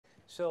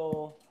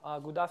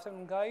Good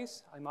afternoon,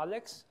 guys. I'm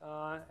Alex,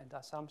 and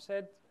as Sam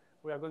said,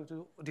 we are going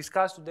to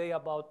discuss today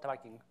about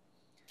tracking.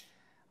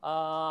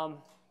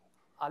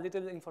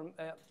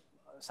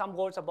 Some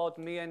words about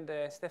me and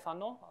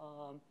Stefano.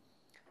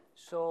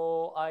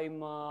 I'm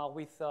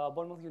with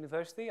Bournemouth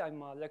University.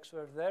 I'm a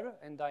lecturer there,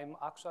 and I'm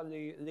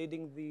actually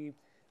leading the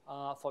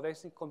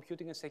Forensic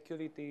Computing and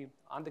Security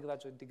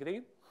undergraduate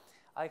degree.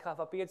 I have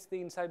a PhD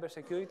in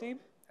cybersecurity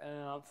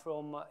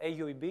from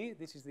AUEB.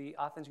 This is the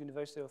Athens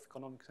University of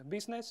Economics and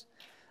Business.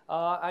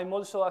 I'm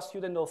also a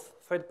student of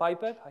Fred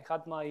Piper. I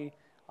had my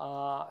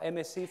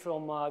MSc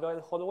from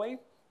Royal Holloway.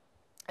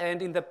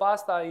 And in the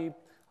past, I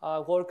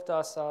worked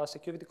as a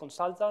security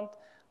consultant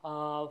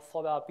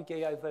for a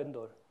PKI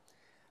vendor.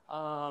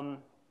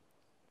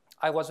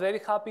 I was very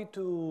happy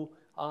to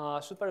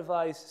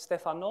supervise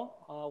Stefano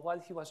while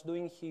he was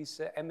doing his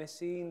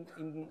MSc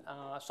in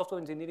software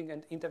engineering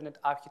and internet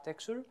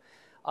architecture.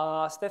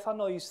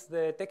 Stefano is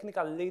the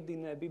technical lead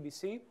in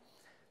BBC,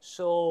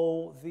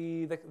 so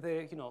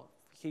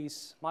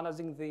he's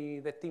managing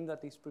the team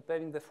that is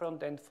preparing the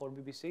front end for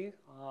BBC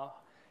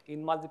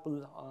in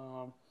multiple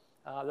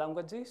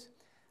languages.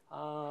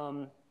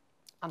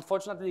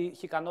 Unfortunately,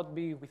 he cannot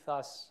be with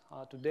us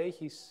today.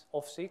 He's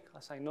off sick,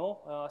 as I know.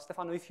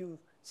 Stefano, if you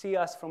see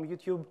us from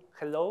YouTube,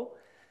 hello.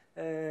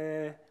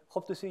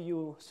 Hope to see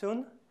you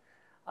soon.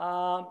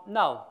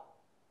 Now,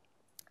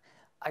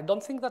 I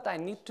don't think that I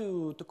need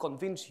to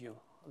convince you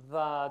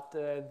that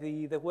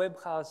the web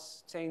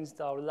has changed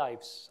our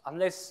lives,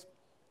 unless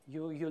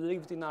you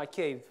lived in a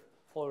cave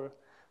for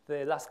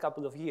the last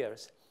couple of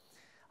years.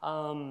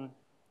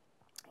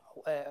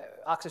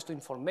 Access to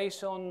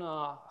information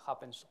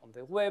happens on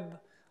the web.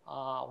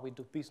 We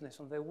do business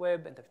on the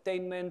web,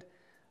 entertainment.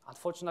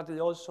 Unfortunately,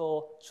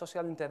 also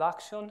social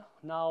interaction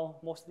now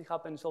mostly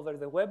happens over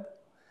the web.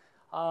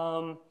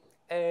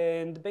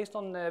 And based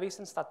on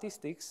recent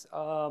statistics,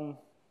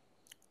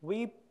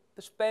 we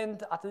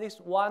spend at least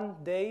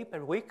 1 day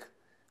per week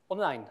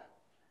online.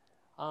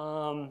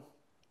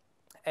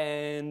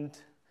 And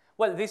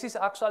well, this is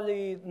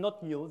actually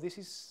not new. This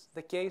is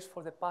the case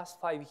for the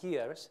past 5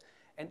 years.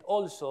 And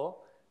also,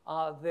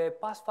 the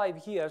past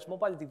 5 years,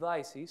 mobile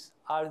devices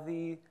are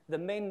the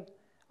main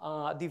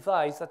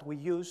device that we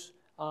use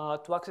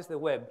to access the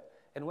web.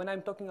 And when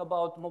I'm talking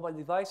about mobile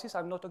devices,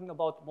 I'm not talking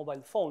about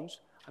mobile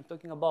phones. I'm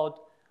talking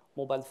about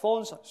mobile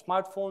phones,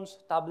 smartphones,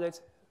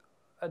 tablets,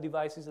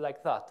 devices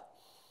like that.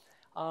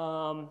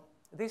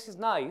 This is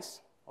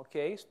nice,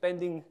 okay,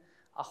 spending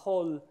a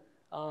whole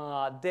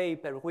day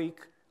per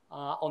week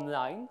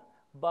online.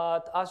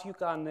 But as you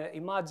can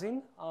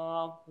imagine,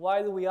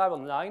 while we are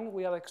online,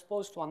 we are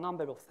exposed to a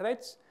number of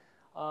threats,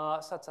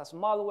 such as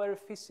malware,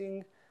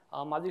 phishing,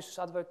 malicious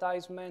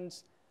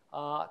advertisements,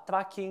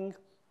 tracking,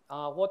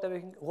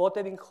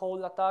 watering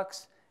hole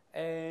attacks,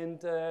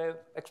 and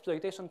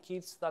exploitation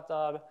kits that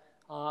are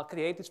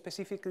created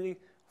specifically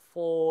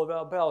for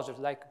browsers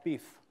like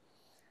BIF.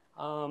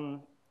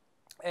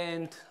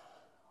 And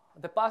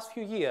the past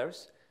few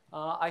years,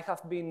 I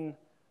have been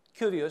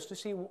curious to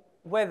see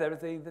whether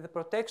the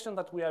protection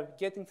that we are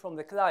getting from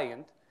the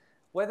client,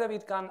 whether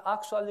it can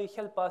actually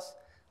help us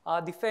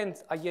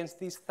defend against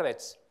these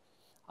threats.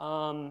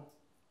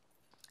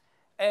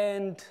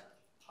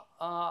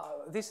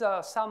 This is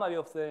a summary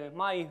of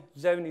my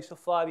journey so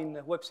far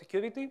in web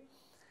security.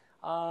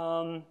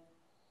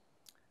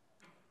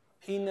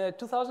 In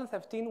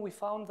 2013, we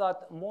found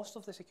that most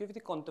of the security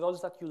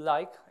controls that you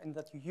like and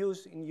that you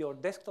use in your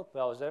desktop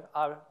browser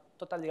are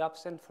totally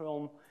absent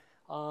from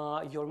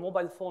your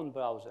mobile phone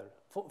browser,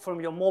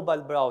 from your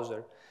mobile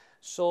browser.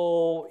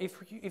 So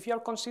if you are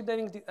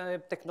considering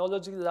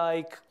technology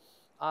like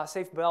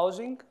safe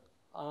browsing,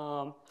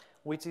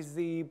 which is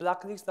the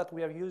blacklist that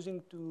we are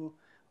using to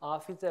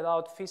filter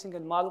out phishing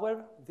and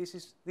malware,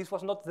 this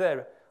was not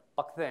there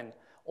back then.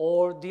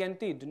 Or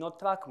DNT, do not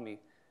track me.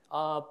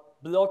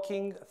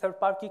 Blocking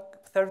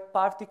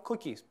third-party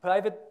cookies,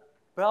 private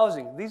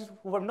browsing, these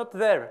were not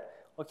there,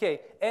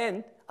 okay?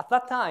 And at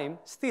that time,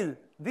 still,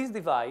 this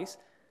device,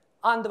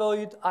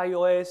 Android,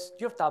 iOS,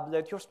 your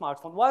tablet, your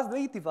smartphone, was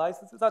the device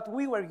that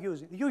we were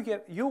using,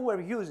 you were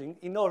using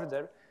in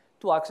order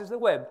to access the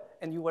web,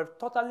 and you were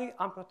totally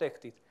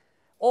unprotected.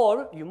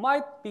 Or you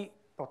might be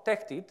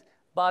protected,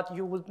 but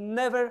you would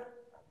never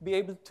be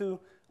able to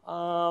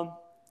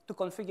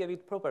configure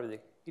it properly.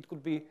 It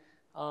could be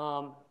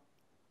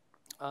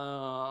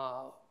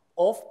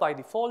off by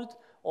default,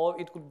 or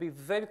it could be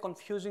very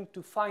confusing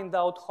to find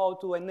out how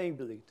to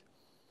enable it.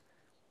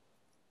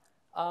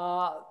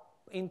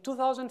 In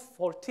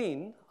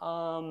 2014,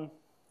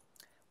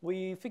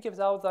 we figured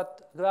out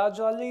that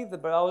gradually the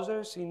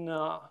browsers in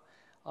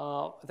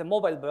the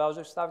mobile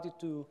browsers started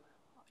to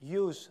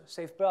use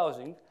safe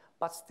browsing,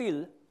 but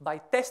still, by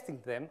testing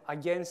them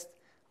against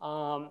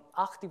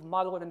active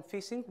malware and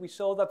phishing, we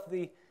saw that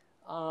the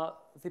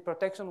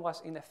protection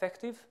was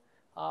ineffective.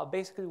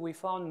 Basically, we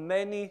found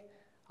many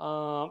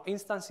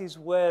instances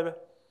where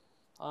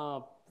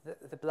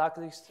the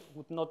blacklist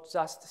would not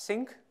just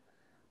sync.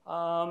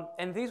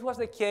 And this was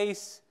the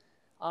case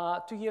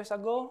 2 years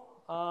ago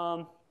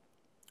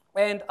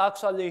And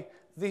actually,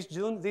 this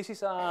June, this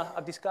is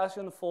a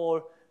discussion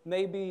for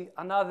maybe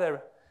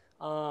another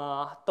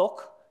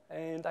talk.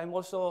 And I'm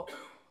also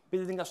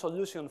building a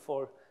solution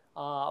for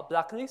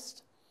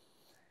blacklist.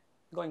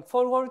 Going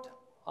forward,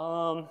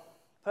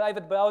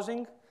 private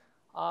browsing.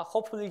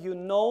 Hopefully, you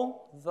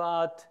know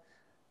that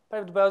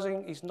private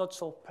browsing is not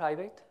so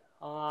private.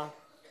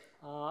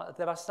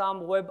 There are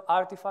some web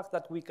artifacts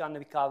that we can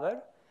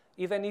recover,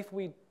 even if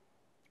we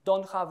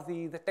don't have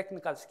the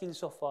technical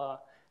skills of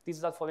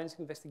digital forensic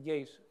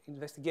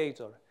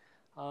investigator.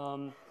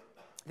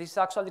 This is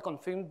actually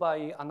confirmed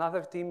by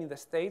another team in the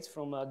States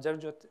from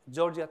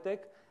Georgia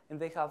Tech, and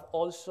they have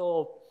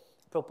also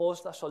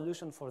proposed a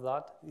solution for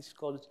that. This is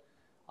called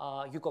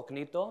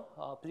uCognito.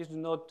 Please do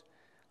not,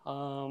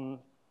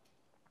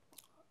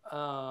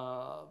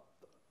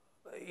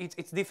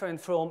 it's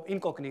different from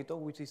incognito,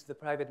 which is the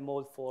private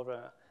mode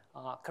for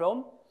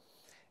Chrome.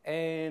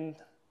 And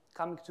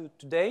coming to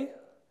today,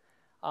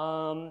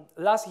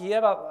 last year,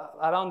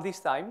 around this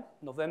time,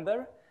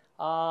 November,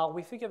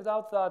 we figured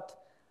out that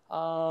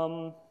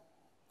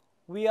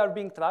we are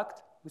being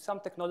tracked with some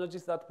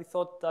technologies that we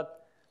thought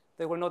that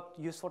they were not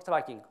used for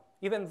tracking,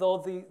 even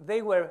though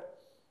they were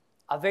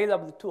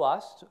available to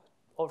us,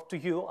 or to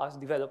you as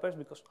developers,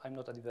 because I'm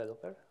not a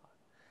developer,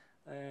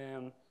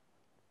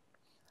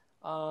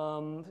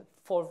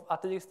 for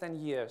at least 10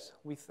 years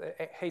with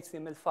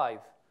HTML5.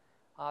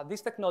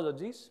 These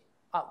technologies,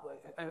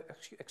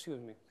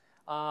 excuse me.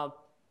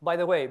 By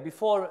the way,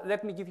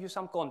 let me give you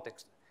some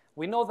context.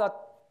 We know that,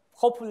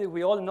 hopefully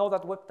we all know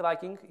that web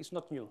tracking is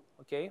not new,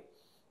 okay?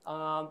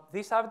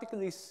 This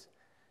article is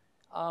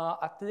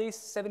at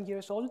least 7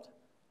 years old,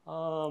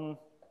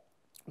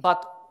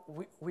 but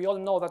we all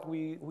know that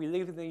we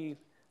live in the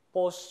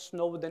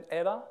post-Snowden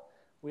era.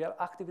 We are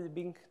actively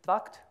being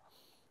tracked.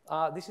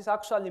 This is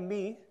actually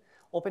me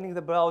opening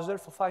the browser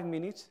for 5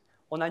 minutes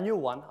on a new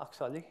one,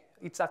 actually.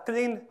 It's a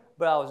clean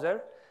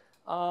browser.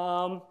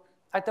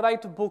 I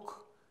tried to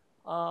book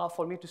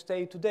for me to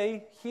stay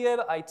today.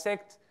 Here, I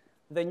checked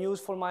the news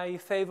for my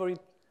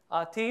favorite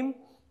team,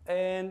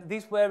 and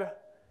these were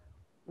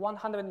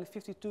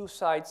 152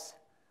 sites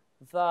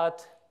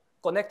that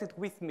connected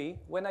with me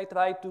when I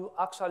tried to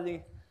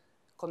actually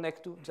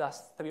connect to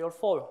just 3 or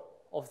 4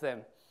 of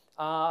them.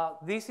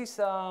 This is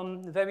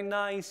very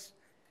nice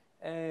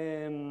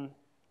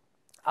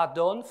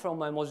add-on from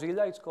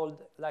Mozilla. It's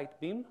called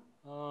Lightbeam.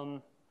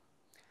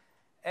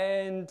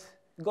 And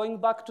going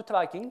back to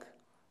tracking,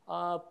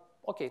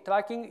 okay,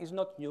 tracking is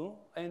not new,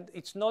 and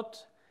it's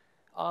not,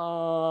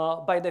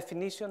 by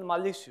definition,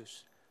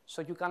 malicious.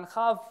 So you can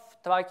have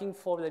tracking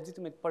for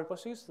legitimate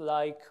purposes,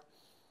 like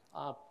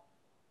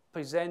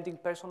presenting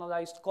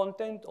personalized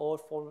content or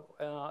for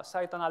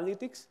site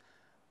analytics.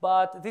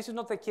 But this is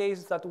not the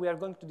case that we are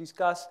going to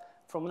discuss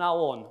from now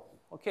on.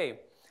 Okay,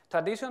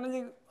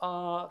 traditionally,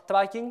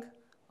 tracking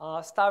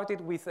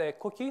started with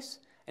cookies,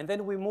 and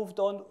then we moved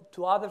on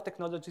to other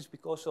technologies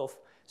because of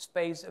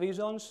space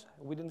reasons.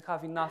 We didn't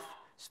have enough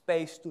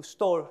space to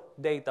store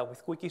data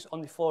with cookies,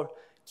 only 4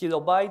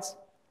 kilobytes.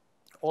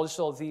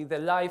 Also, the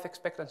life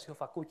expectancy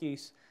of a cookie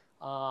is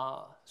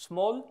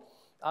small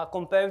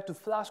compared to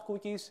Flash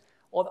cookies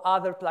or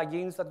other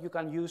plugins that you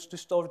can use to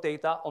store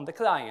data on the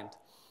client.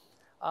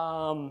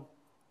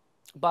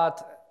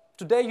 But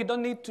today, you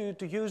don't need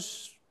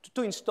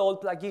to install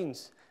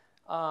plugins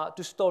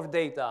to store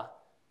data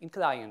in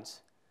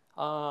clients.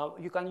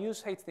 You can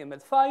use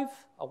HTML5,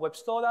 web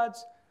storage,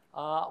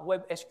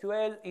 web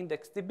SQL,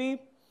 IndexedDB.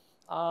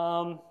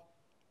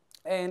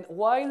 And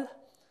while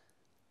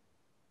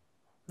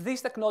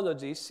these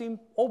technologies seem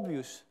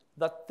obvious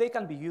that they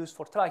can be used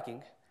for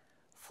tracking,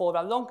 for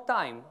a long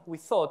time, we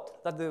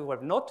thought that they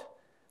were not.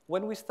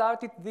 When we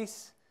started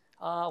this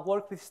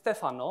work with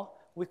Stefano,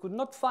 we could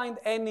not find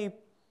any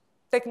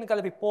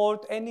technical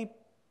report, any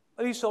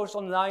resource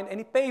online,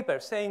 any paper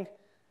saying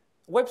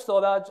web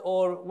storage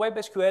or web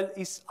SQL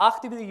is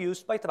actively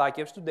used by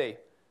trackers today.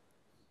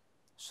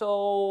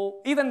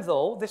 So even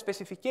though the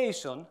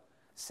specification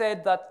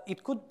said that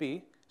it could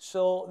be,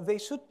 so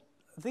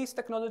these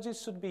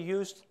technologies should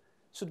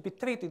be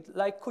treated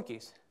like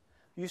cookies.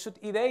 You should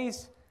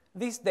erase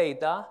this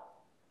data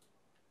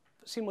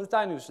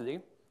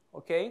simultaneously,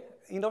 okay,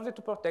 in order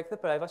to protect the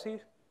privacy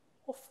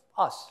of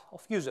us,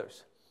 of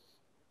users.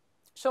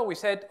 So we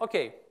said,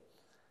 okay,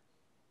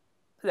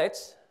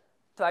 let's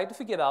try to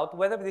figure out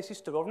whether this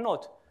is true or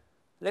not.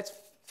 Let's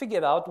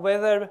figure out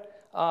whether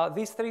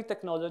these 3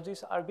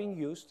 technologies are being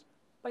used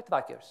by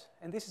trackers.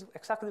 And this is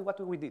exactly what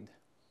we did.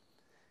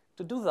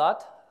 To do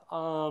that,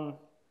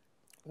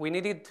 we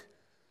needed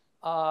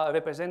a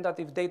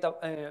representative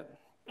data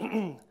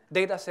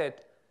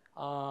set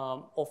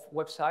of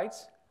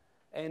websites,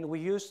 and we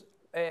used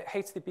a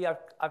HTTP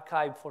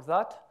archive for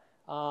that.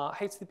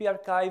 HTTP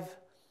archive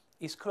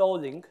is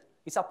crawling.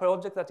 It's a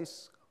project that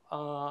is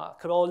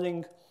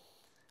crawling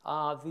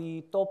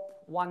the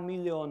top 1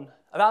 million,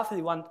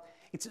 roughly one.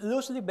 It's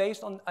loosely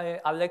based on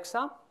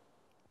Alexa,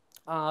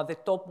 the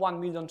top 1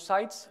 million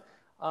sites.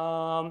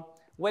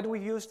 When we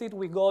used it,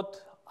 we got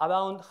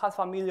around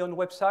 500,000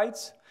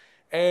 websites,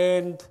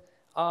 and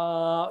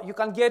you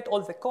can get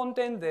all the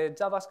content, the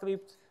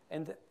JavaScript,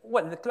 and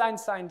the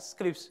client-side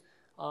scripts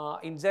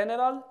in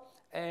general.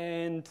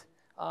 And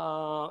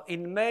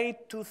in May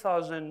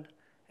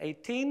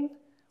 2018,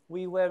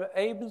 we were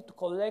able to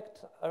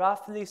collect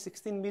roughly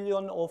 16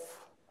 million of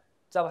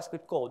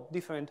JavaScript code,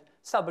 different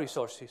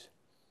sub-resources,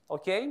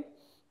 okay?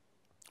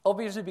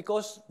 Obviously,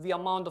 because the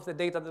amount of the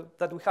data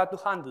that we had to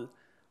handle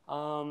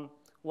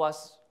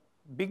was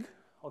big,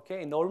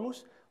 okay,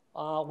 enormous,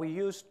 we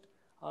used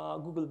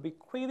Google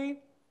BigQuery,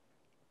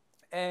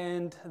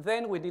 and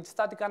then we did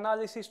static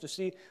analysis to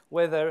see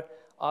whether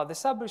the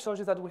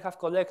sub-resources that we have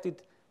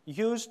collected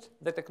used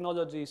the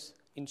technologies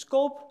in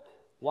scope,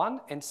 one,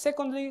 and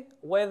secondly,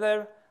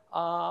 whether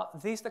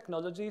these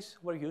technologies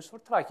were used for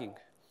tracking.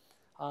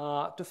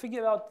 To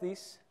figure out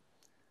this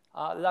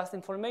last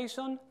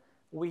information,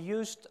 we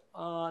used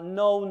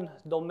known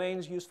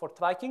domains used for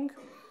tracking,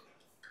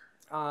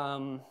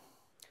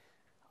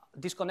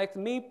 disconnect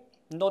me,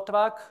 no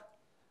track,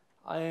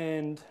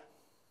 and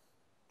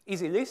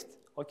easy list,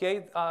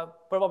 okay?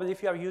 Probably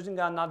if you are using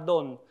an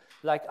add-on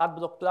like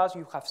AdBlock Plus,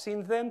 you have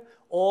seen them,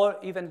 or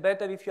even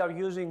better, if you are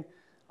using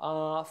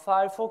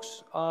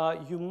Firefox,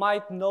 you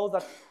might know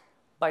that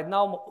by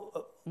now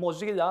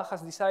Mozilla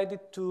has decided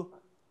to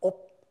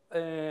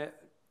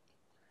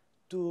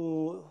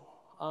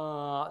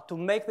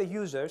make the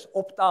users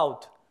opt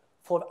out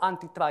for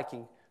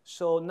anti-tracking.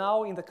 So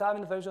now in the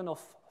current version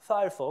of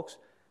Firefox,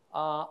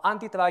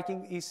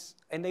 anti-tracking is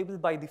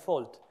enabled by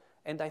default.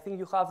 And I think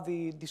you have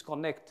the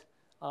disconnect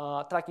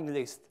tracking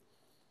list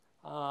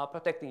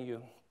protecting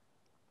you.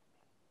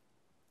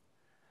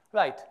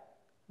 Right,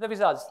 the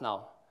results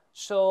now.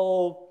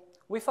 So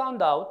we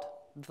found out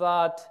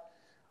that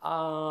 3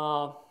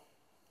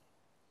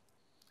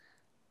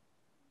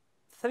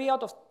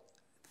 out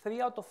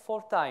of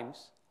 4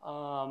 times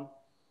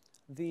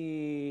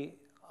the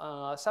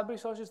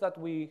sub-resources that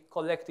we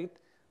collected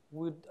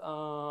would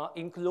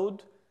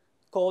include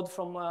code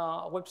from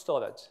web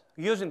storage,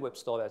 using web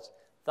storage,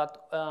 that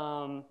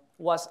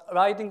was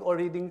writing or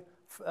reading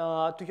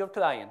to your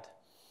client.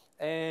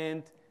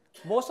 And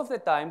most of the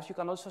times, you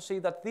can also see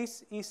that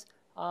this is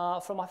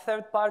from a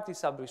third-party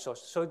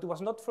sub-resource. So it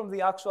was not from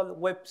the actual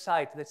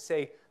website, let's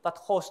say, that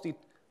hosted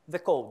the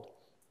code.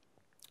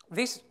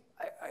 This,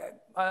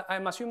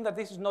 I'm assuming that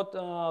this is not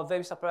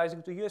very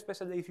surprising to you,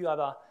 especially if you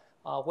are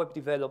a web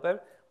developer.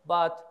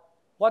 But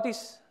what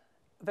is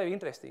very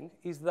interesting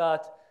is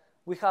that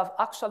we have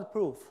actual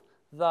proof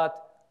that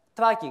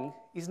tracking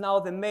is now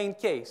the main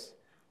case.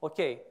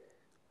 Okay,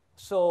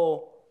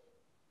 so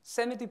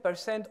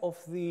 70% of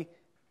the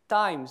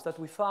times that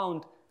we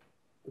found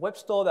web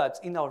storage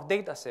in our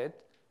data set,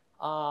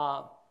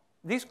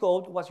 this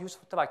code was used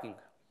for tracking.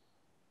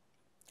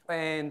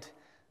 And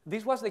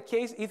this was the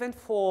case even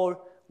for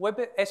Web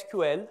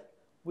SQL,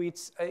 which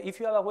if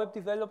you are a web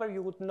developer,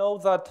 you would know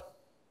that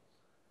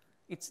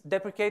it's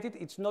deprecated,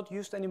 it's not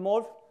used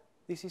anymore.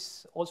 This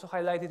is also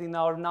highlighted in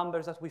our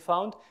numbers that we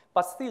found.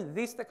 But still,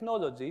 this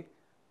technology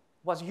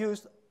was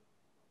used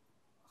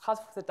half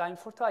of the time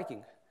for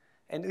tracking.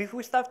 And if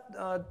we start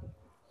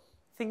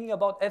thinking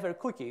about ever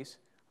cookies,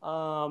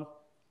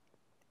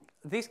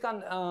 this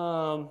can,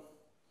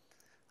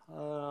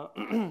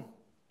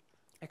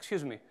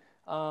 excuse me,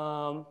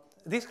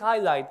 this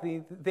highlight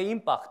the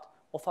impact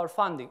of our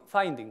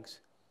findings.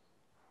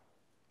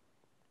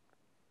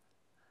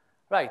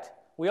 Right,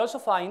 we also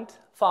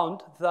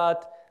found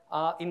that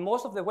in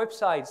most of the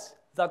websites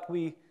that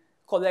we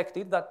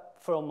collected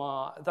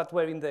that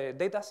were in the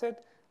data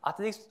set, at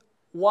least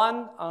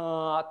one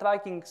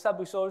tracking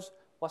sub-resource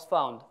was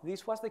found.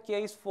 This was the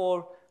case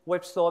for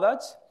web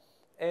storage,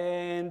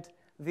 and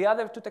the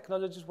other 2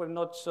 technologies were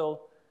not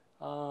so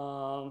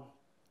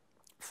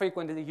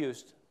frequently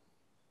used.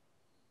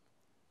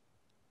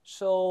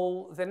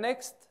 So the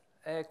next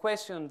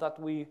question that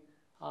we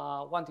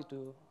wanted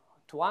to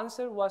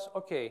answer was,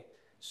 okay,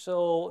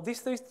 so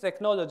these 3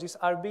 technologies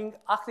are being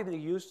actively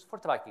used for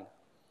tracking.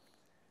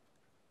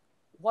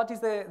 What is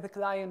the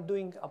client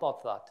doing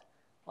about that?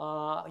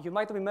 You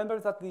might remember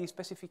that the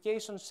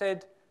specification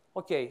said,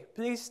 okay,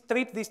 please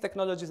treat these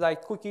technologies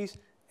like cookies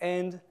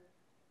and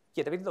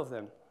get rid of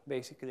them,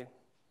 basically.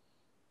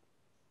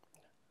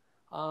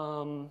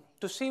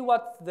 To see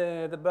what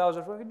the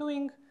browsers were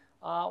doing,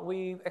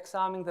 we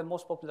examined the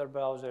most popular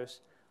browsers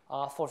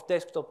for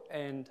desktop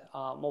and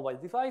mobile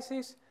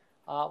devices,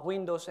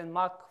 Windows and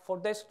Mac for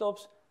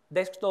desktops,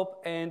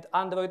 desktop and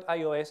Android,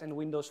 iOS, and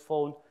Windows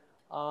Phone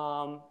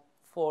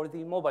for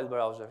the mobile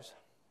browsers.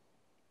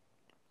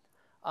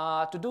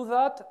 To do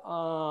that,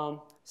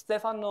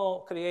 Stefano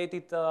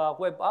created a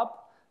web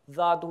app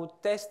that would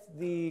test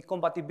the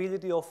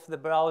compatibility of the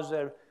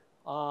browser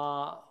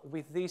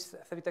with these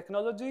 3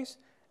 technologies,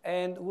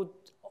 and would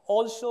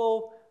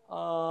also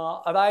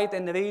write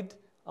and read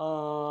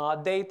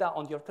data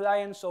on your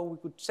client, so we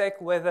could check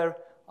whether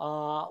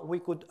we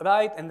could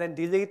write and then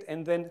delete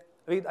and then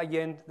read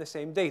again the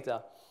same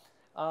data.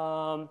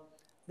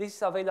 This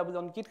is available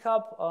on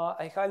GitHub.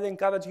 I highly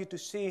encourage you to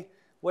see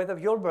whether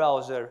your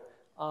browser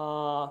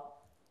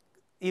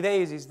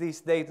erases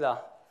this data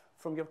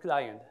from your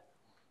client.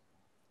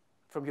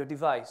 from your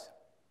device.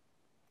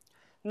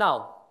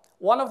 Now,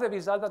 one of the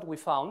results that we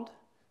found,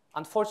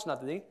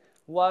 unfortunately,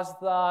 was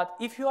that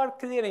if you are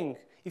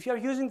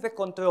using the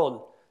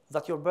control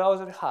that your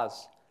browser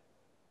has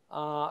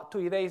to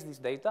erase this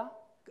data,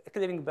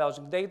 clearing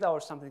browsing data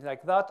or something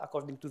like that,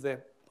 according to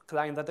the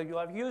client that you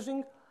are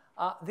using,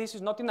 this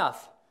is not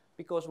enough.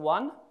 Because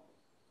one,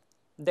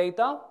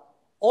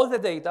 all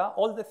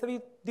the three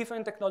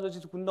different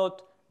technologies will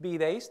not be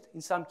erased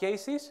in some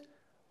cases,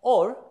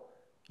 or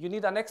you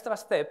need an extra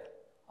step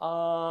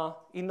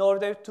in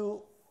order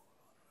to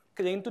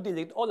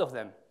delete all of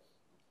them.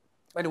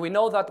 And we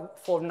know that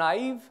for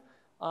naive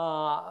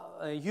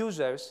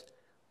users,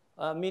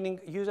 meaning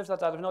users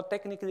that are not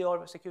technically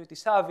or security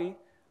savvy,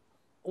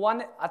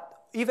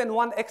 even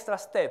one extra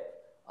step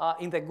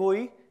in the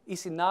GUI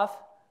is enough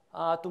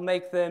to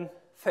make them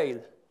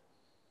fail.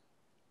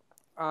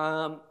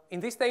 In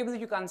this table,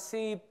 you can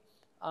see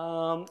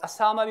a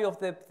summary of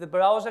the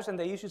browsers and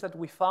the issues that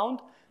we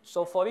found.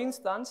 So for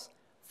instance,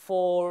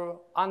 for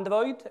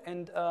Android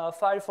and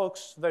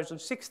Firefox version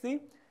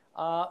 60,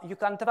 you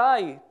can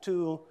try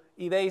to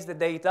erase the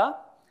data,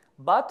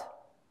 but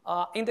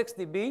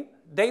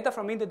data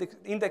from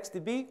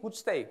IndexedDB would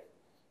stay,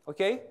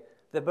 okay?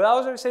 The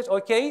browser says,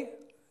 okay,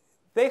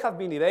 they have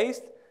been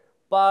erased,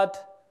 but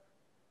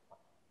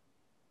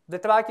the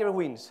tracker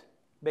wins,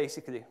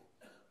 basically.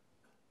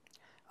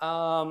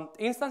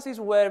 Instances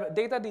where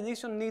data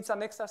deletion needs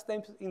an extra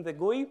step in the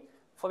GUI,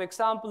 for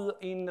example,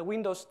 in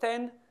Windows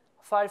 10,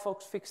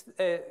 Firefox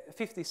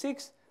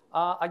 56,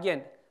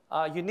 again,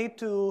 you need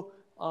to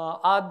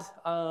add,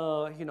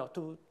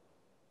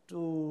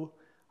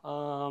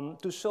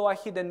 to show a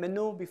hidden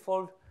menu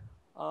before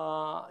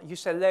you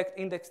select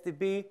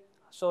IndexedDB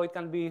so it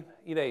can be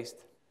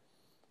erased.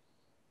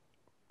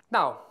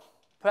 Now,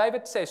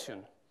 private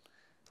session.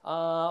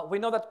 We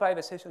know that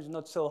private session is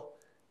not so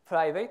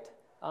private.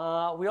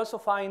 We also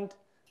found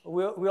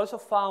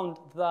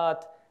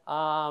that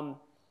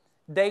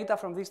data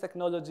from these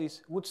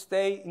technologies would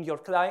stay in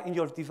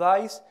your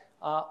device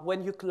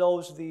when you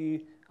close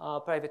the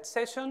private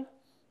session.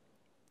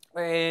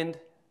 And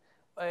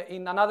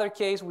in another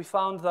case, we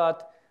found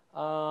that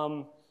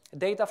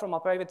data from a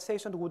private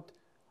session would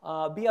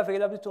be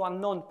available to a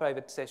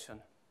non-private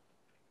session.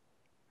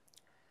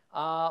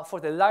 For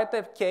the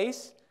latter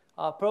case,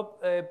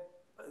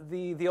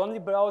 the only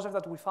browser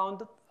that we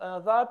found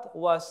that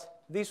was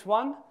this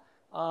one.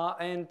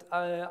 And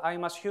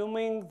I'm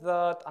assuming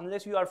that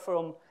unless you are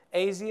from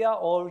Asia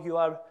or you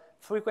are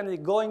frequently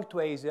going to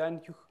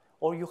Asia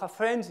or you have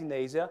friends in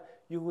Asia,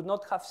 you would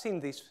not have seen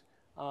this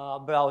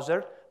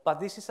browser. But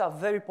this is a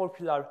very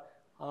popular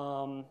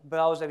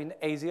browser in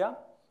Asia.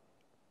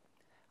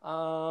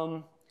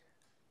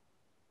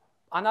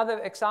 Another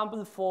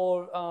example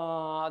for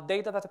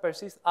data that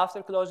persists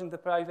after closing the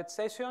private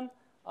session,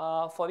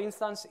 for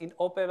instance, in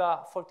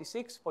Opera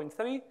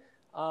 46.3,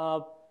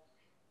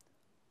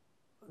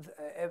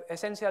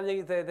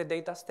 essentially the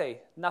data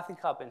stay. Nothing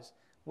happens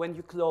when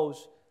you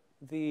close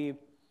the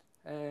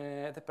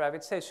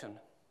private session.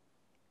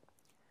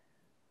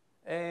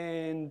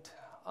 And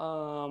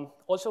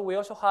we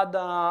also had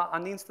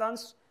an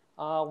instance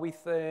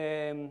with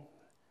the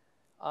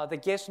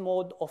guest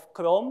mode of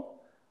Chrome.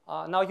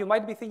 Now you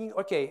might be thinking,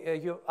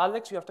 okay,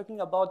 Alex, you are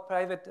talking about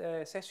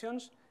private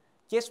sessions.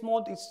 Guest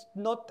mode is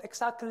not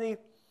exactly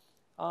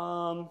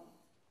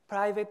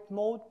private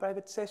mode,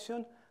 private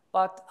session,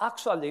 but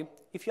actually,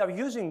 if you are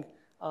using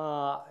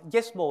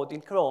guest mode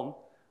in Chrome,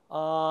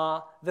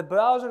 the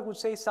browser would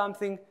say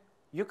something,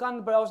 you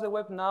can browse the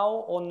web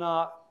now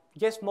on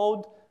guest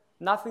mode,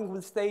 nothing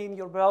will stay in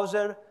your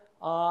browser,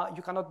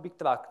 you cannot be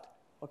tracked,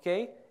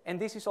 okay? And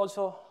this is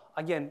also,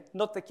 again,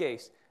 not the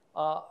case.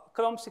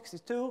 Chrome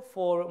 62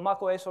 for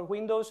macOS or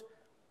Windows,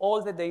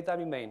 all the data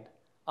remain.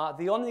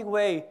 The only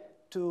way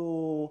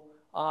to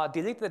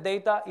delete the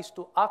data is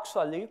to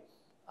actually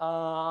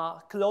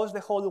close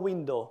the whole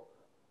window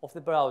of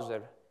the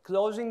browser.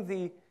 Closing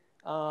the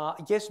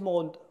guest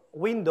mode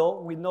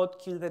window will not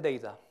kill the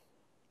data.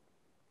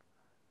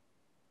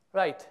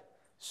 Right,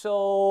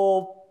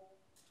 so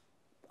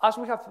as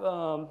we have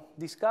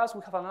discussed,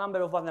 we have a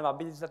number of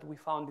vulnerabilities that we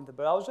found in the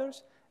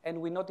browsers,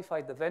 and we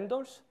notified the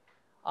vendors.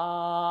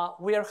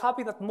 We are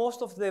happy that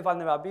most of the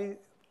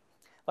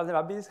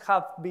vulnerabilities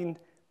have been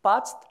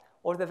patched,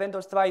 or the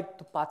vendors tried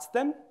to patch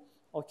them,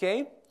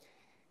 okay?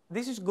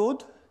 This is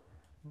good,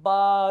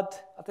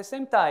 but at the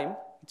same time,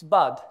 it's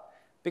bad,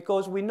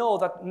 because we know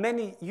that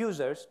many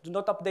users do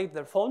not update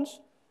their phones.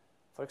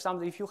 For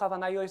example, if you have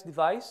an iOS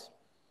device,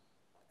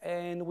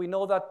 and we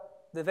know that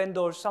the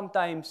vendors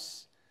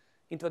sometimes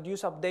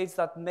introduce updates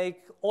that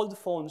make old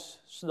phones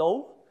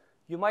slow,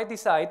 you might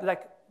decide,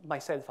 like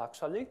myself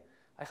actually,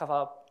 I have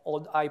an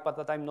old iPad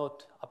that I'm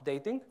not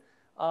updating.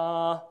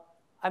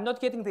 I'm not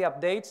getting the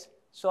updates,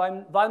 so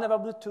I'm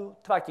vulnerable to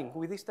tracking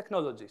with these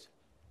technologies.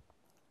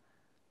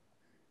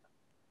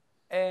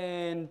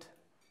 And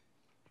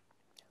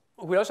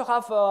we also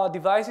have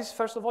devices,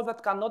 first of all,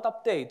 that cannot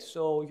update.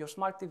 So your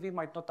smart TV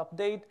might not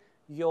update.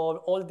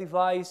 Your old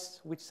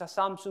device, which is a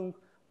Samsung,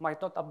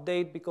 might not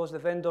update because the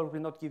vendor will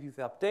not give you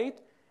the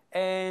update.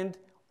 And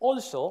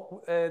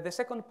also, the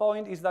second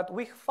point is that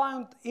we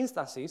found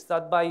instances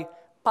that by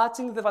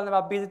patching the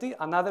vulnerability,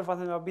 another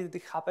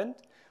vulnerability happened,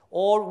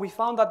 or we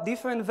found that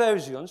different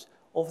versions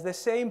of the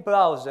same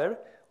browser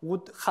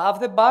would have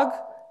the bug,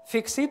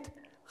 fix it,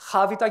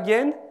 have it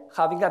again,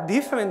 having a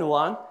different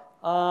one.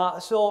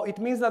 So it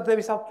means that there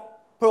is a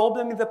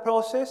problem in the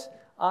process,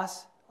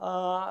 as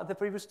the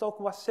previous talk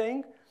was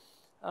saying.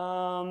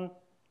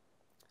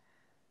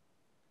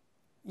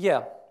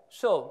 Yeah,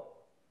 so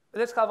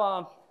let's have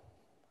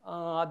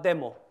a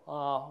demo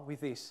with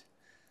this.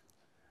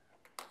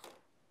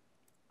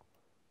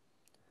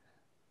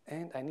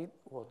 And I need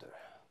water.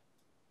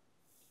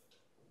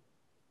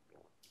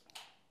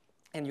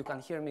 And you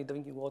can hear me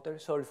drinking water.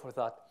 Sorry for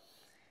that.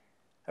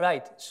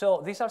 Right,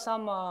 so these are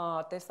some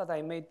tests that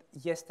I made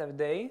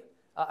yesterday.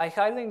 I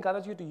highly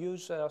encourage you to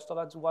use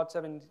Storage Watcher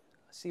and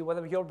see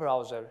whether your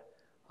browser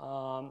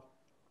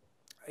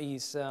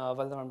is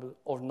vulnerable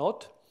or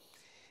not.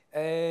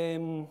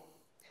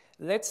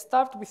 Let's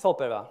start with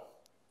Opera.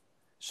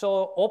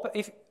 So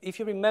if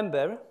you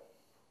remember,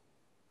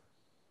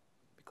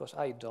 because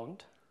I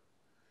don't,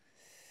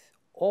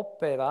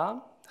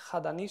 Opera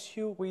had an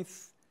issue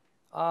with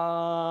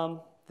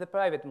the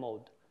private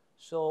mode.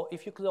 So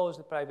if you close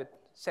the private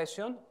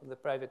session,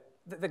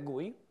 the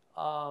GUI,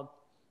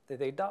 the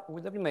data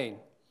will remain.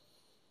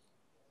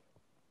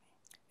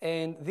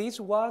 And this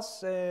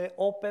was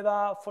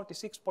Opera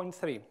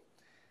 46.3.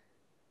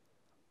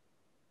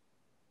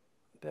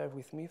 Bear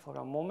with me for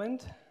a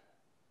moment.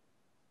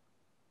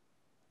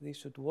 This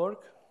should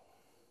work.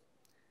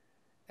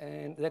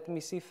 And let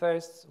me see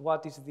first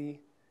what is the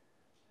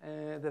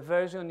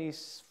version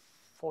is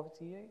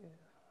 48,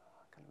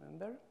 I can't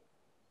remember.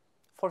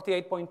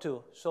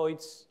 48.2, so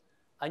it's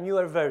a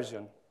newer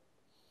version.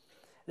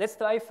 Let's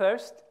try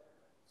first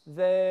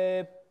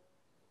the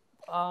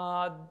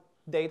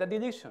data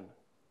deletion.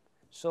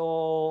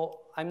 So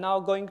I'm now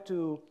going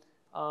to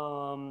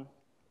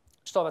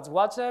Storage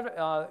Watcher.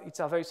 It's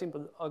a very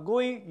simple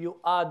GUI. You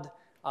add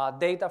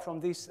data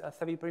from these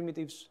three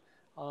primitives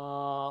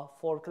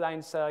for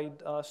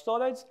client-side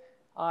storage,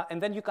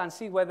 and then you can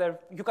see whether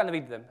you can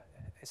read them,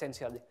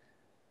 essentially.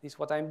 This is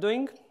what I'm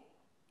doing.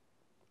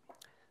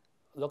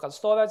 Local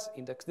storage,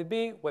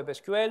 IndexedDB,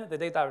 WebSQL, the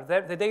data are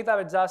there. The data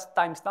are just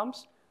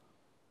timestamps.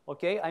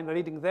 Okay, I'm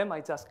reading them.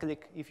 I just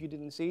click, if you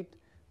didn't see it,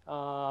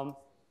 on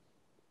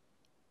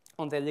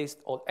the list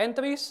all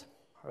entries,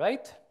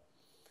 right?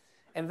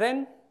 And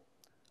then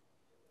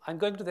I'm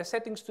going to the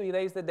settings to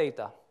erase the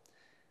data.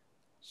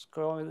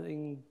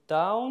 Scrolling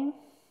down,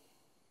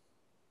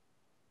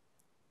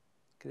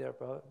 clear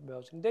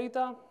browsing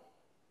data,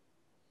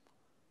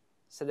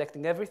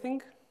 selecting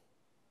everything.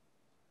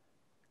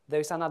 There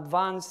is an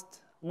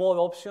advanced, more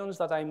options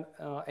that I'm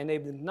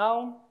enabling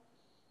now.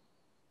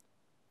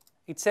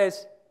 It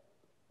says,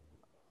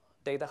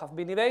 data have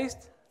been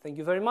erased. Thank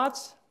you very much.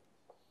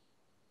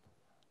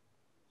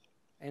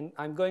 And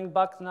I'm going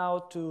back now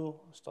to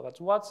Storage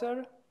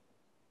Watcher.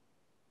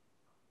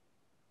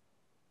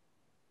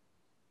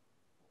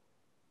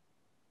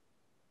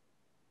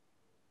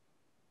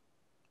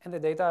 And the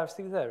data are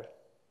still there.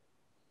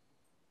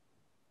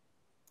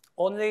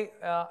 Only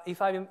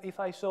if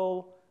I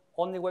saw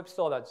only web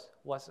storage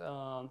was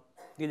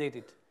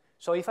deleted.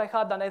 So if I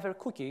had an ever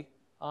cookie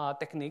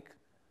technique,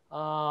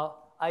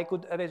 I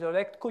could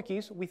resurrect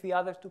cookies with the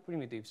other two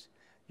primitives.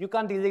 You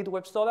can delete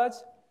web storage,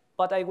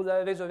 but I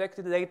will resurrect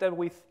it later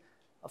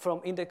from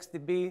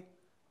IndexedDB,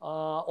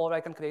 or I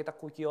can create a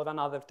cookie or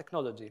another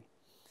technology.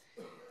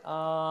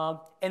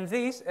 And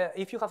this,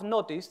 if you have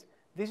noticed,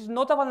 this is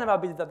not a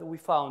vulnerability that we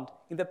found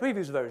in the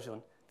previous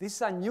version. This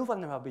is a new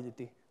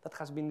vulnerability that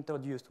has been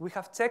introduced. We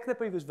have checked the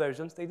previous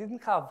versions. They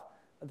didn't have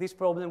this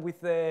problem with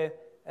the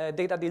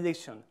data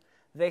deletion.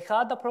 They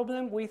had a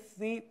problem with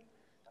the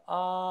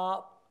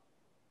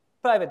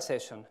private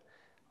session.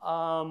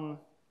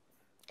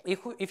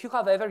 If you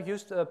have ever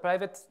used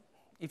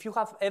if you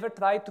have ever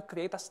tried to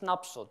create a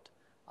snapshot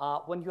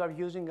when you are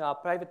using a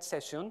private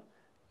session,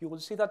 you will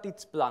see that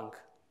it's blank.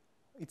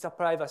 It's a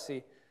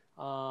privacy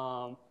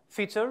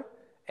feature.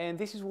 And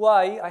this is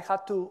why I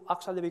had to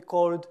actually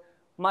record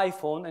my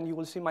phone, and you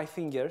will see my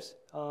fingers.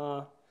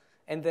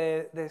 And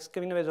the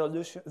screen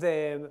resolution,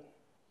 the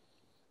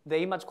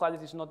image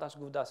quality is not as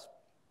good as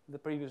the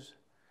previous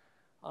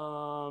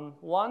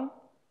one.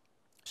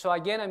 So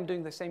again, I'm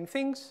doing the same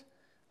things,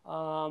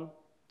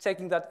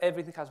 checking that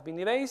everything has been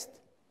erased.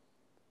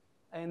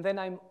 And then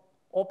I'm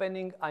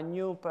opening a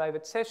new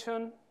private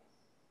session,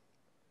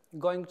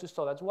 going to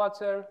Storage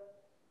Watcher,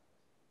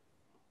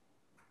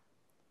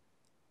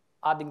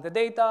 adding the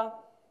data,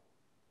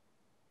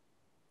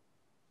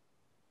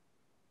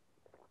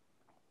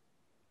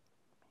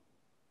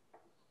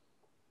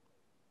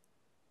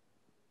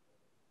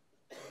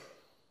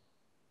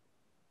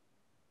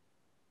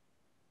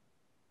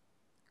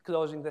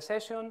 closing the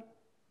session.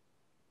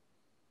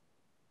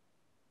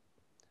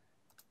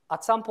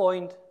 At some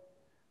point,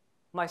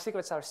 my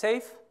secrets are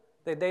safe.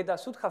 The data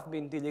should have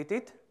been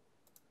deleted.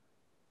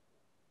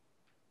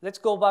 let's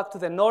go back to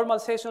the normal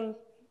session,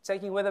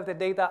 checking whether the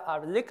data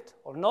are leaked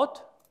or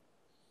not.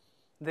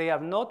 They are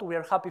not. We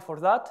are happy for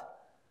that.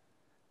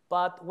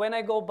 But when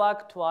I go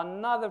back to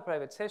another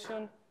private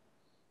session,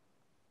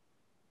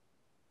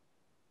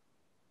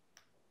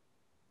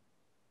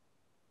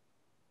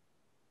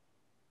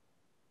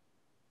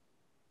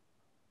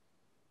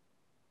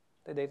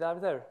 the data are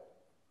there.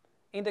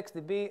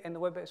 IndexedDB and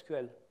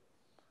WebSQL.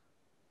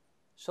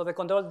 So the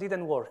control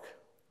didn't work.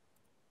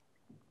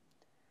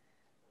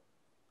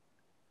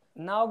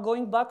 Now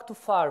going back to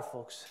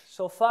Firefox.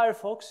 So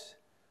Firefox,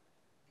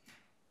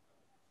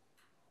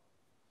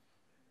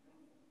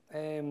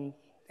 and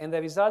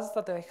the results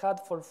that I had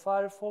for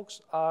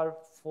Firefox are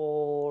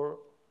for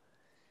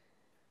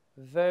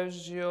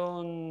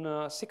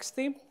version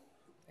 60,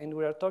 and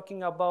we are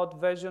talking about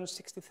version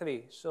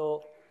 63,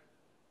 so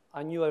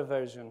a newer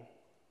version.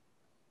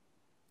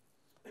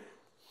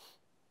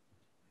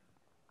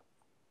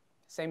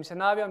 Same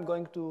scenario, I'm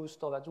going to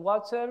Storage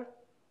Watcher.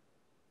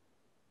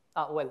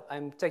 Well,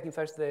 I'm checking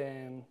first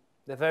the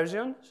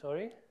version,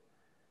 sorry.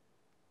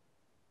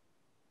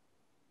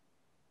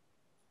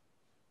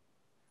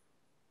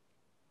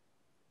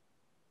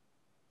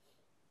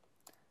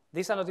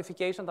 This is a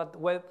notification that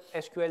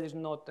WebSQL is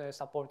not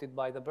supported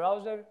by the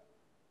browser.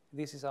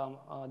 This is a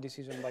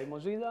decision by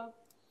Mozilla.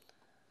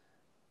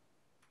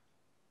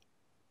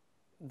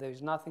 There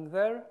is nothing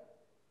there.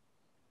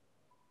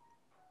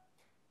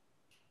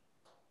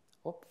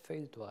 Oh,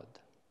 failed to add.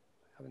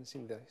 I haven't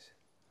seen this.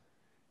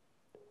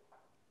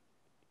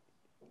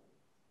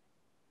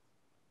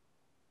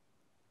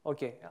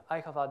 OK,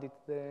 I have added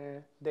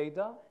the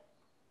data.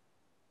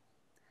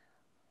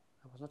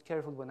 I was not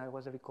careful when I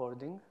was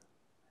recording.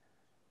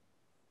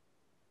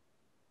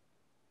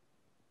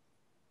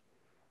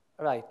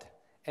 Right,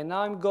 and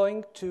now I'm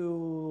going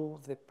to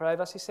the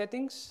privacy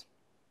settings.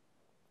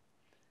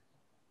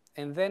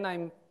 And then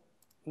I'm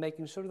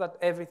making sure that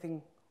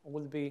everything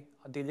will be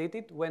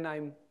deleted when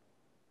I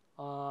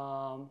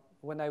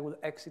will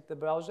exit the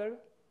browser.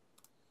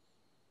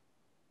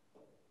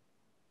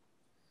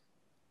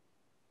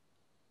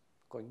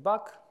 Going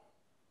back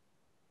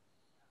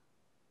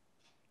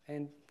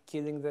and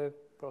killing the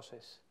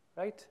process,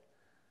 right?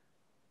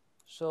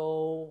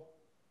 So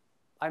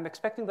I'm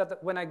expecting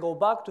that when I go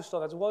back to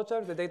Storage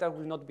Watcher, the data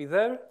will not be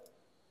there.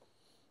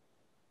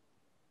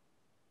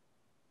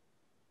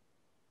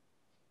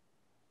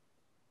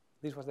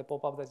 This was the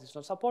pop-up that is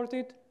not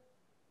supported.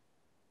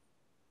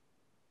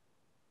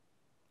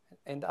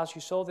 And as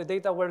you saw, the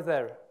data were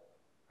there,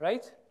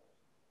 right?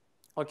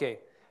 OK,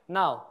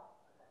 now,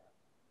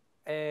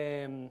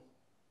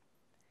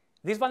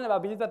 this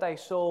vulnerability that I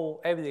saw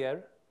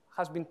earlier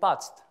has been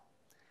patched.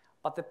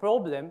 But the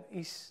problem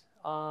is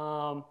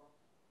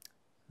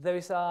there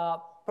is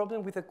a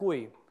problem with the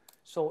GUI.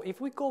 So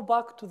if we go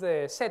back to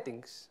the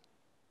settings,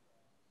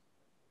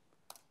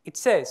 it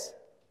says,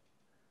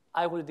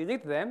 I will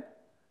delete them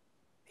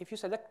if you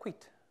select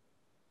quit.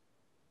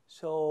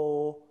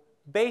 So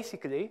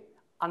basically,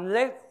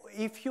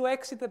 if you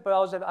exit the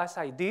browser as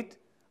I did,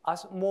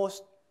 as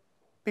most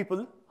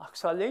people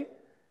actually,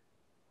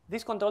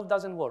 this control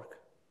doesn't work.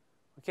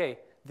 Okay,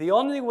 the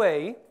only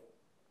way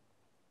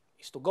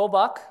is to go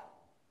back,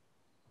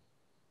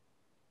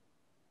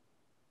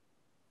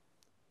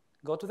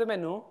 go to the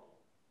menu,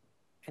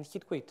 and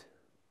hit quit.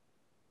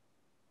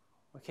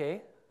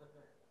 Okay,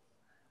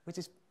 which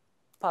is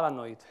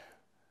paranoid.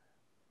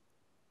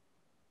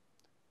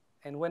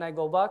 And when I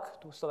go back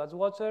to Storage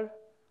Watcher,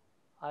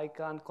 I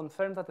can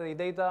confirm that the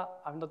data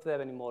are not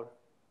there anymore.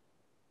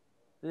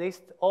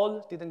 List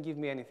all didn't give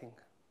me anything.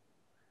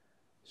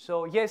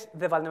 So yes,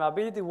 the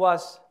vulnerability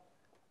was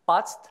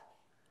patched,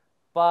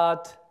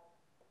 but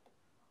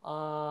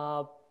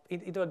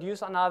it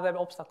introduced another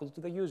obstacle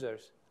to the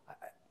users.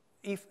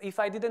 If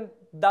I didn't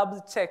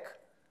double check,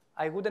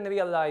 I wouldn't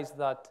realize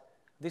that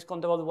this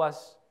control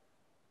was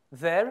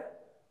there,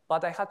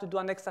 but I had to do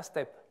an extra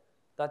step.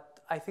 That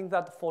I think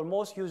that for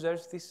most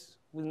users, this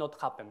will not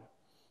happen.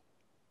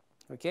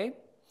 Okay?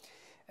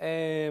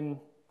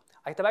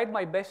 I tried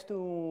my best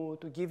to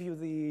give you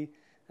the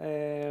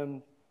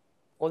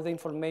all the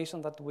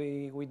information that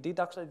we did.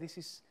 Actually, this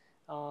is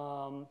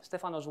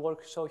Stefano's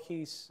work, so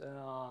he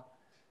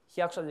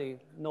actually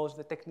knows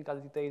the technical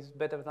details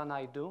better than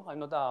I do. I'm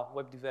not a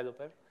web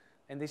developer,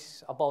 and this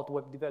is about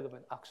web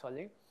development,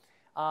 actually.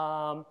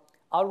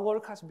 Our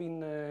work has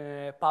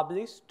been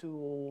published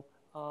to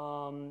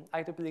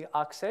IEEE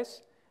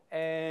Access,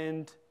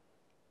 and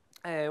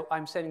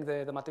I'm sharing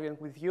the material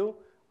with you.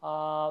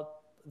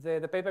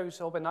 The paper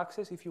is open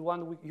access. If you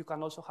want, you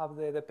can also have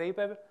the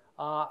paper.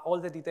 All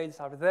the details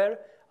are there.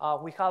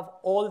 We have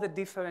all the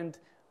different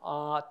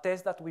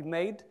tests that we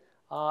made.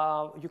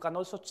 You can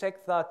also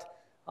check that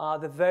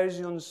the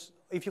versions,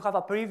 if you have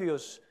a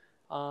previous,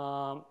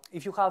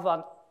 if you have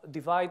a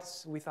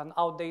device with an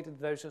outdated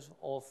version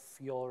of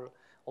your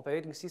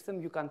operating system,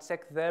 you can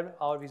check there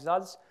our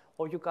results,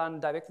 or you can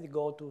directly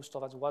go to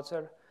Storage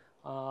Watcher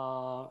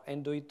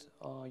and do it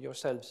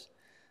yourselves.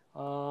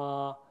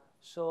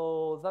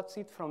 So that's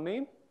it from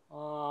me.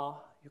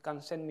 You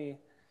can send me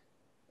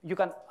you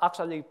can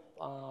actually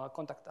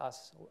contact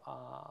us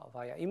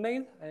via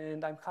email,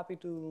 and I'm happy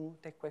to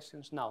take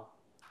questions now.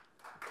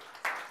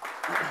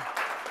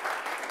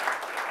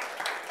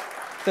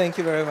 Thank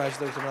you very much,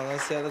 Dr.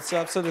 Mylonas. Yeah, that's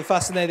absolutely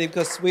fascinating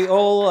because we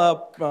all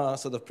are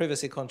sort of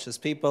privacy conscious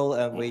people,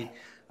 and we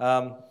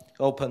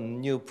open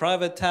new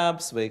private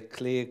tabs, we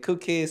clear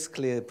cookies,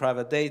 clear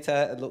private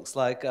data. It looks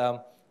like,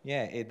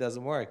 yeah, it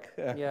doesn't work.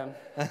 Yeah.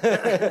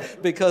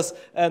 Because,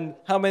 and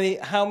how many?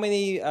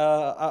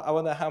 I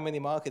wonder how many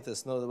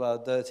marketers know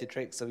about dirty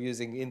tricks of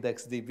using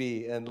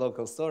IndexedDB and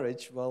local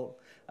storage. Well,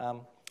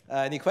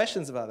 any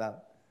questions about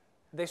that?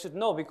 They should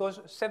know, because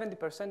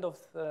 70% of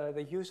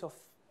the use of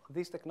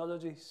these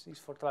technologies is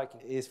for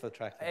tracking. Is for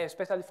tracking.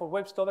 Especially for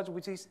web storage,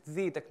 which is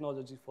the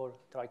technology for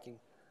tracking.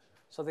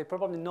 So they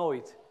probably know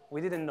it.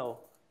 We didn't know.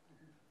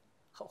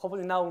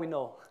 Hopefully now we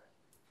know.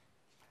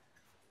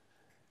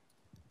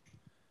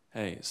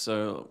 Hey,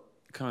 so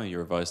kind of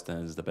your advice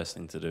then is the best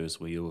thing to do is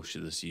we all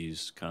should just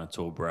use kind of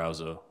Tor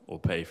browser or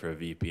pay for a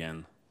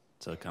VPN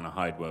to kind of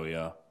hide where we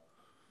are?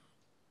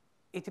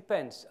 It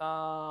depends.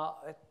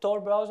 A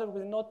Tor browser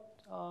will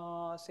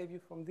not save you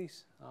from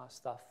this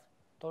stuff.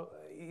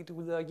 It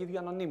will give you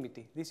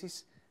anonymity. This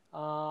is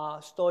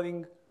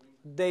storing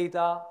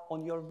data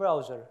on your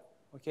browser,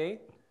 okay?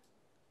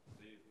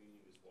 The thing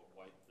is what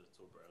wipe the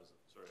Tor browser.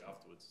 Sorry,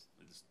 afterwards,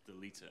 just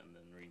delete it and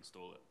then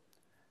reinstall it.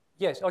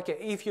 Yes, okay.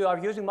 If you are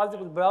using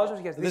multiple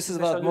browsers, yes, this is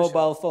the about solution.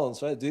 mobile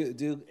phones, right?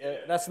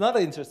 That's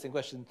another interesting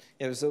question.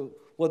 Yeah, so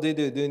what do?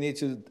 Do you need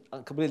to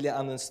completely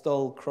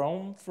uninstall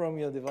Chrome from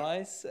your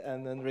device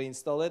and then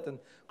reinstall it? And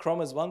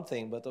Chrome is one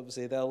thing, but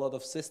obviously there are a lot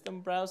of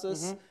system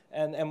browsers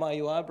and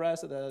MIUI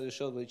browser that I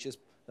showed, which is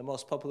the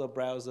most popular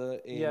browser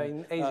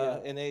in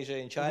Asia,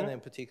 in China in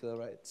particular,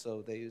 right?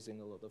 So they're using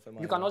a lot of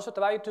MIUI. You can also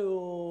try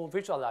to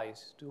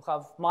virtualize, to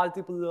have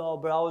multiple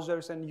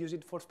browsers and use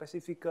it for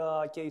specific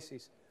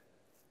cases.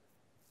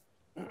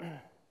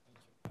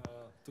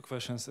 Two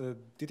questions.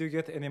 Did you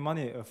get any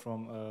money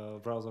from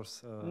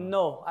browsers?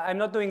 No, I'm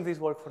not doing this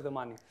work for the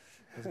money.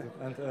 That's good.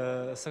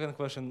 And second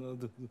question,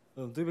 do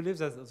you believe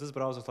that these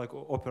browsers like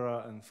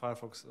Opera and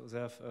Firefox, they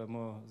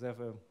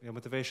have a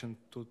motivation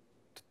to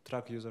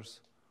track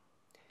users?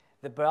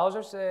 The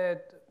browsers,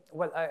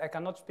 well, I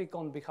cannot speak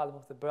on behalf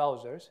of the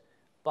browsers,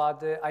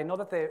 but I know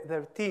that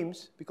their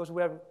teams, because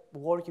we are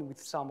working with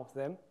some of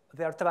them,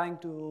 they are trying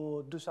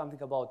to do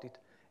something about it.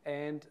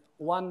 And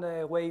one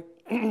way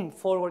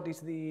forward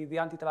is the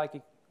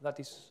anti-tracking that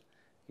is,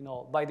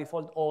 by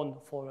default on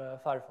for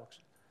Firefox.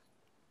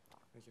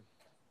 Thank you.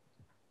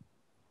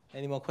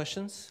 Any more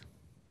questions?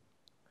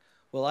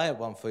 Well, I have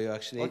one for you,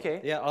 actually. Okay.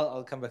 Yeah,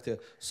 I'll come back to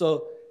it.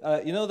 So,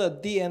 you know the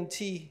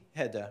DNT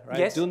header, right?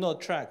 Yes. Do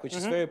not track, which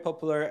is very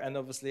popular, and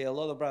obviously a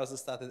lot of browsers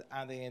started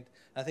adding it.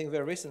 I think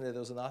very recently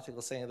there was an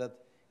article saying that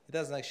it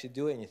doesn't actually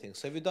do anything.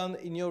 So have you done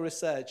in your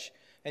research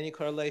any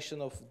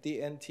correlation of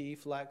DNT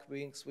flag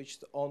being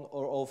switched on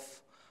or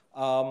off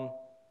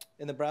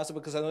in the browser?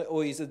 Because I know,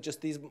 or is it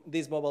just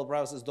these mobile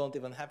browsers don't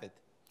even have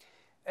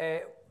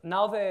it?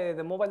 Now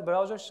the mobile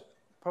browsers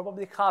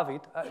probably have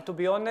it. To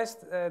be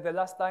honest, the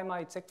last time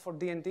I checked for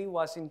DNT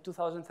was in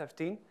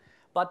 2013.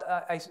 But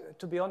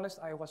to be honest,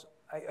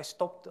 I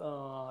stopped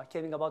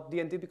caring about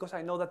DNT because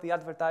I know that the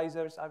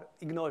advertisers are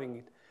ignoring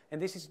it.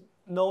 And this is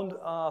known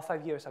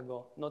 5 years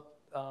ago.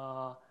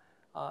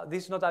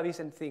 This is not a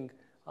recent thing.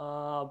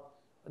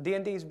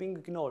 DNT is being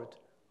ignored.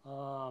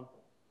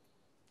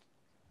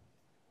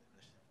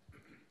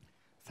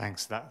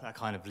 Thanks. That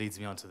kind of leads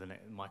me on to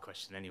my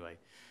question anyway.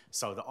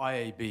 So the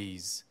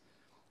IAB's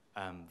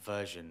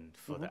version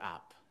for the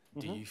app,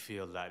 do you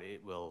feel that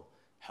it will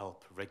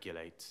help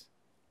regulate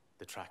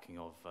the tracking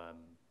of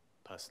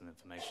personal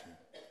information?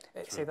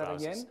 Say that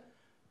again?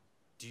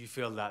 Do you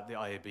feel that the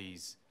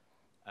IAB's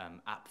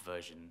app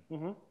version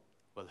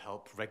will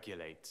help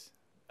regulate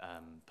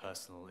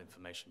personal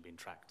information being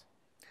tracked?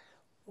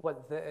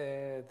 Well,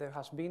 there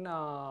has been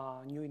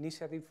a new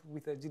initiative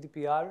with the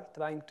GDPR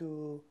trying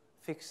to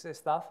fix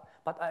stuff.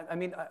 But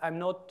I'm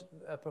not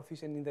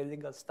proficient in the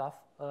legal stuff.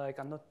 I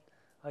cannot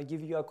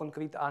give you a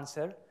concrete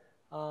answer.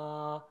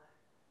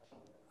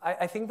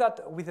 I think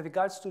that with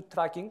regards to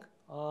tracking,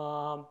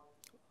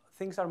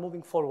 things are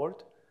moving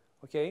forward.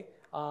 Okay,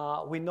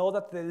 we know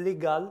that the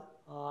legal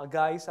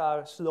guys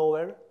are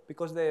slower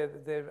because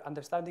their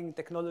understanding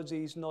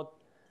technology is not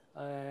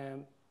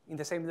in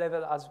the same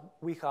level as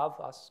we have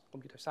as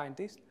computer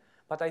scientists.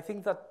 But I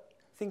think that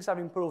things are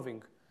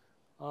improving.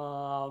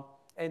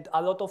 And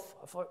a lot of,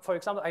 for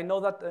example, I know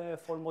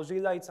that for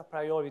Mozilla it's a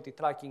priority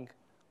tracking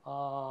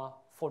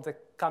for the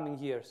coming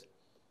years.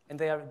 And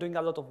they are doing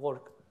a lot of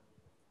work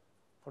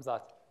for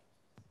that.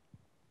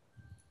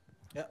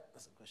 Yeah,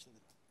 that's a question.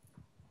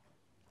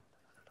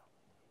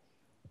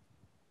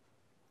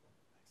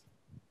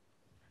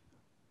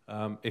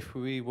 If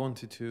we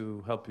wanted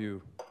to help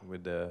you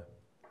with the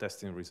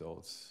testing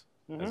results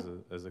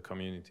as a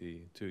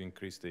community to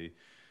increase the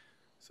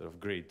sort of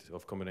grid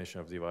of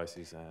combination of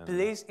devices and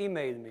please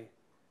email me.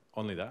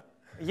 Only that?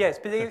 Yes,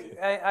 please.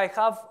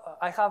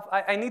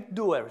 I need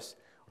doers.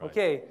 Right.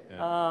 Okay.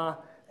 Yeah.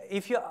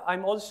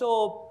 I'm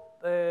also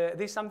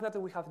this is something that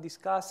we have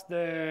discussed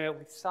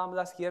with Sam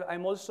last year.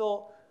 I'm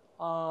also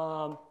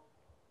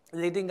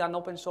leading an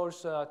open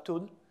source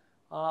tool,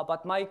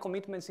 but my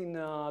commitments in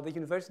the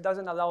university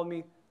doesn't allow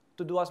me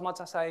to do as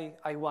much as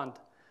I want.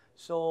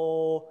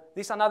 So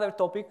this is another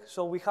topic.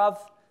 So we have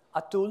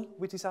a tool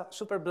which is a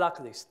super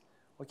blacklist,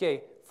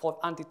 okay, for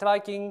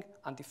anti-tracking,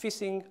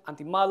 anti-phishing,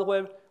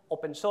 anti-malware,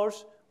 open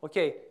source.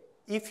 Okay,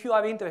 if you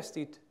are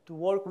interested to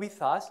work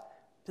with us,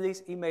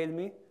 please email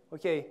me.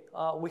 Okay,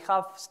 we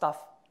have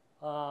stuff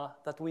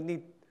that we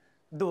need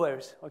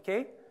doers,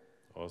 okay?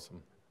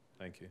 Awesome.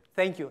 Thank you.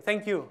 Thank you,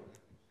 thank you.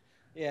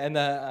 Yeah, and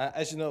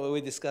as you know,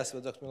 we discussed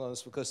with Dr.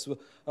 Mylonas, because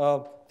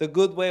the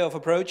good way of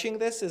approaching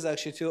this is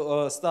actually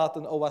to start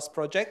an OWASP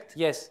project.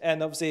 Yes.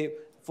 And obviously,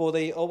 for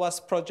the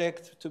OWASP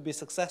project to be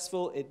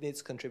successful, it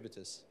needs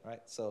contributors,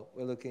 right? So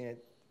we're looking at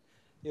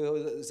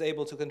is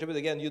able to contribute.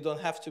 Again, you don't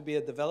have to be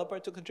a developer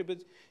to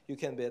contribute. You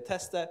can be a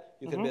tester,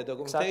 you can be a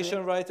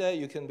documentation writer,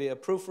 you can be a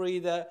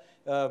proofreader,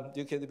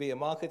 you can be a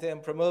marketer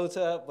and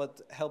promoter,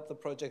 but help the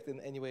project in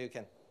any way you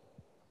can.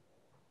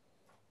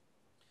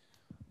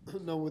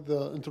 Now, with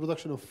the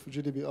introduction of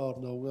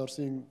GDPR, now we are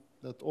seeing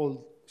that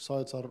all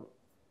sites are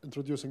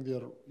introducing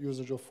their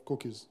usage of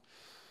cookies.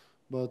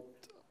 But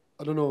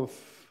I don't know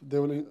if they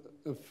will,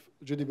 if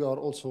GDPR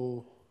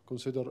also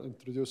consider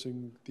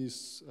introducing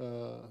these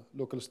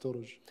local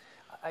storage.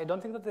 I don't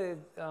think that the,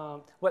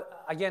 well,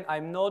 again,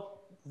 I'm not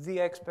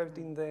the expert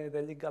in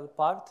the legal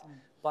part,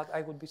 but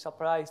I would be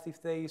surprised if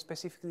they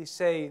specifically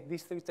say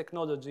these three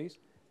technologies,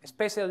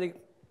 especially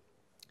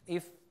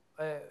if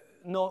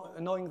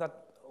knowing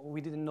that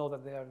we didn't know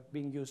that they are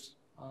being used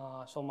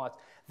so much.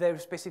 Their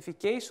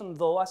specification,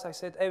 though, as I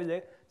said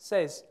earlier,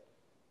 says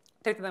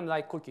treat them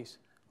like cookies,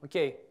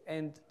 okay,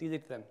 and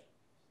delete them.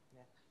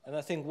 And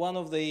I think one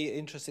of the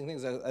interesting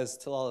things, as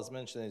Talal has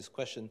mentioned in his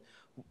question,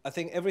 I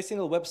think every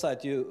single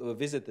website you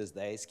visit these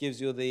days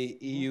gives you the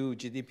EU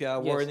GDPR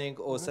warning,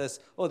 or says,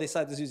 oh, this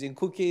site is using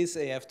cookies,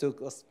 and you have to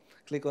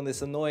click on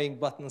this annoying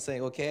button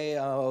saying, okay,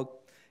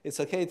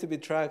 it's okay to be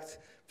tracked,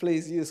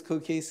 please use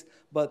cookies.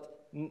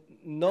 But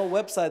no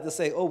website is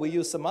saying, oh, we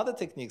use some other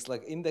techniques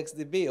like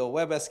IndexedDB or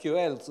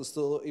WebSQL to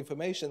store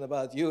information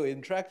about you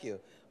and track you.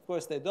 Of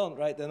course they don't,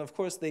 right? And of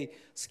course the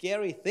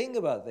scary thing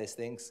about these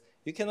things,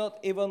 you cannot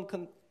even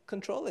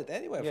control it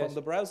anywhere from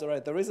the browser,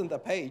 right? There isn't a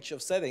page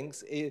of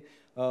settings. You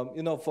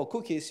know, for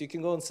cookies, you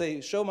can go and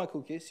say, show my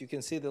cookies. You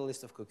can see the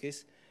list of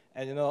cookies.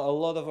 And, you know, a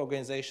lot of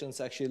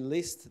organizations actually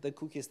list the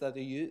cookies that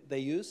they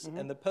use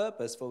and the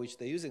purpose for which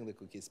they're using the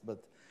cookies.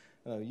 But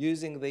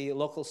using the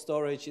local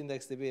storage,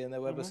 IndexedDB, and the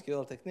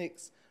WebSQL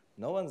techniques,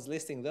 no one's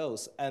listing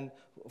those. And,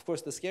 of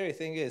course, the scary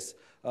thing is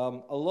a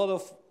lot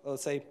of,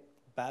 let's say,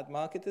 bad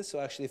marketers who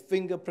actually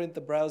fingerprint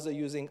the browser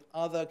using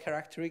other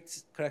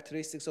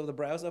characteristics of the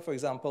browser. For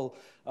example,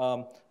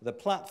 the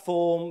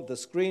platform, the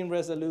screen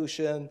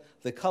resolution,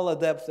 the color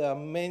depth. There are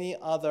many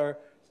other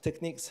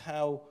techniques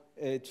how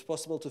it's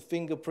possible to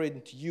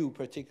fingerprint you,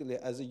 particularly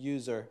as a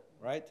user,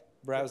 right?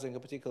 Browsing a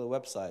particular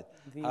website.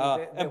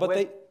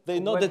 But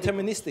they're not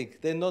deterministic.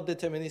 They're not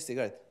deterministic,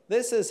 right?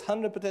 This is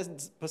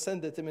 100%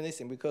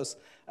 deterministic because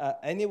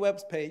any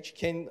web page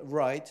can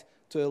write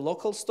to a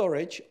local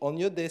storage on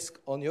your disk,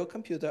 on your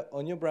computer,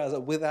 on your browser,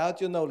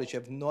 without your knowledge. You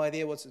have no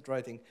idea what it's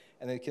writing,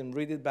 and it can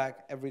read it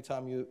back every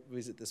time you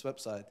visit this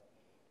website,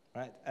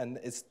 right? And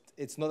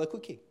it's not a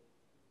cookie.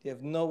 You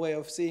have no way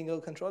of seeing or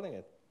controlling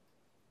it.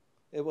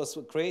 It was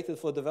created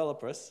for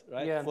developers,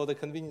 right? Yeah. For the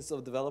convenience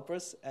of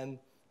developers, and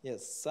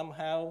yes,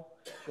 somehow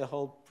the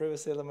whole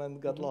privacy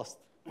element got lost.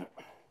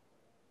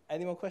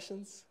 Any more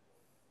questions?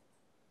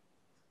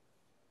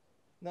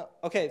 No?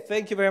 Okay,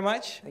 thank you very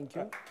much. Thank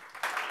you.